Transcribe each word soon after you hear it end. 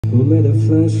Who lit a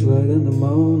flashlight in the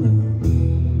morning?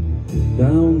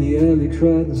 Down the alley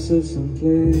cried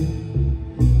incessantly.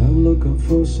 I'm looking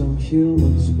for some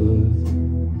humans, but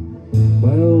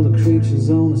by all the creatures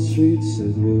on the streets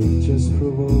it would just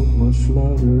provoke much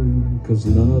louder, 'cause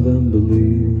none of them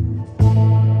believe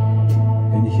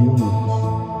in humans.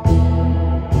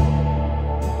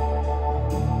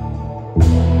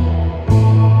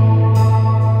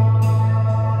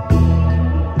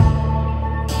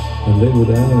 And they would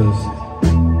ask,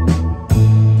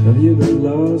 have you got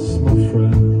lost, my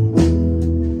friend?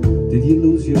 Did you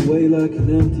lose your way like an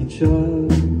empty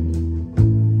child?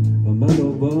 A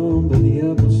metal bomb in the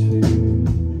atmosphere.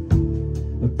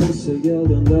 A person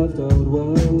yelled and laughed out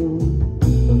loud.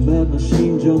 A mad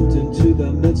machine jumped into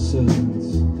their midst,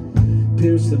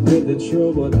 pierced them with its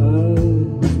robot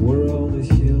eyes. We're all the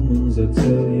humans, I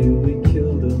tell you, we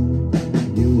killed them,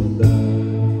 you and I.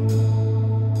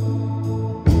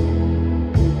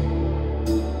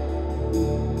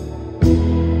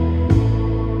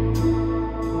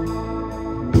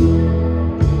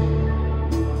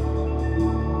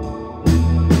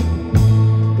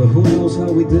 But who knows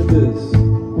how we did this?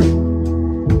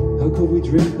 How could we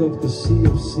drink up the sea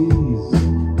of seas?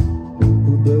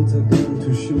 Who built a gun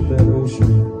to shoot that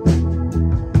ocean?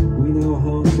 We now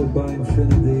haunted by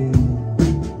infinity.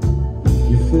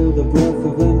 You feel the breath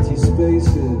of empty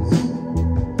spaces.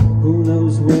 Who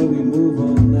knows where we move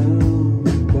on now?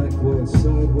 Backwards,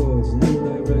 sideways, no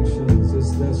directions. Is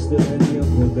there still any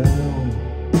up or down?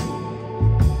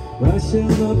 I shall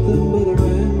nothing but a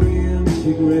angry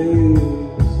empty grave.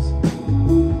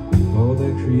 All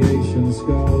their creation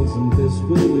skulls and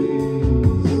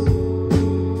disbeliefs.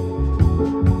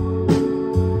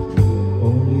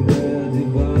 Only their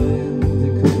divine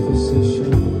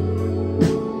decomposition.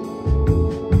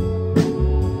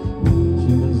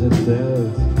 Humans are dead,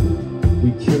 we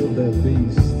killed that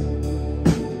beast.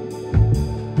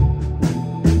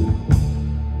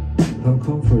 How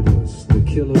comfort us, the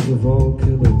killers of all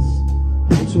killers.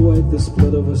 How to wipe the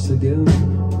split of us again?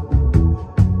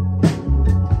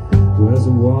 Who has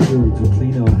the water to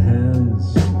clean our hands?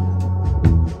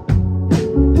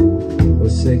 What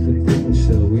sacred things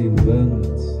shall we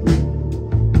invent?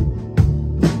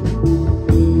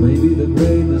 Maybe the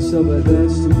greatness of our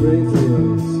dad's too great for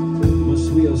us. Must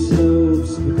we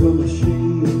ourselves become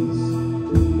machines?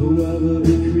 Whoever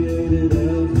we created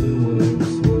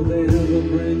afterwards, will they have a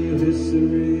brand new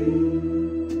history?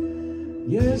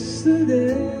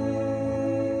 Yesterday,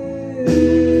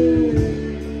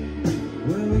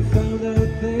 when we found out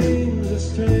things are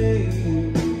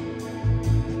strange.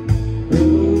 Oh,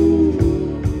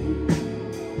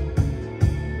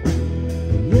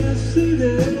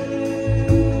 yesterday,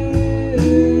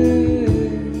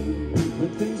 when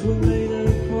things were made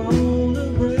out on the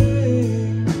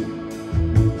brain.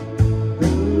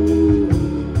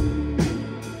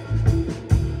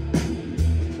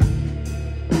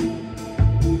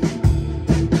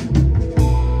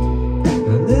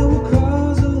 And there will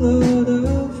cause a lot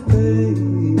of pain.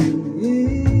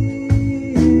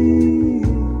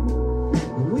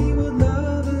 We would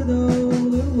love it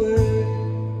all away.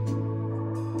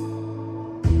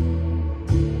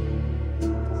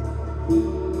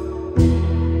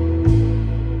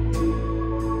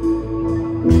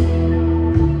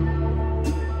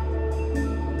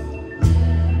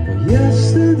 But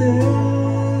yesterday,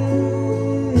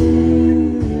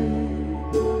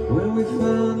 when we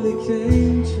finally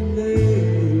came to lay,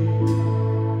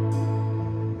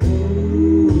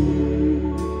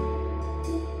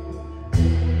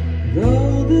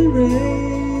 though the rain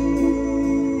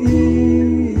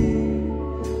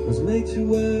was made to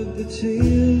wipe the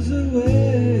tears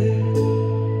away.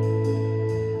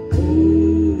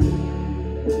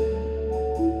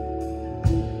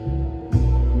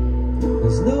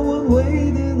 There's no one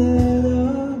waiting at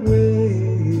our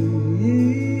graves,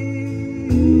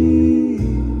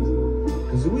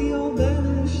 'cause we all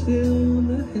vanished in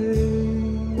the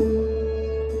haze.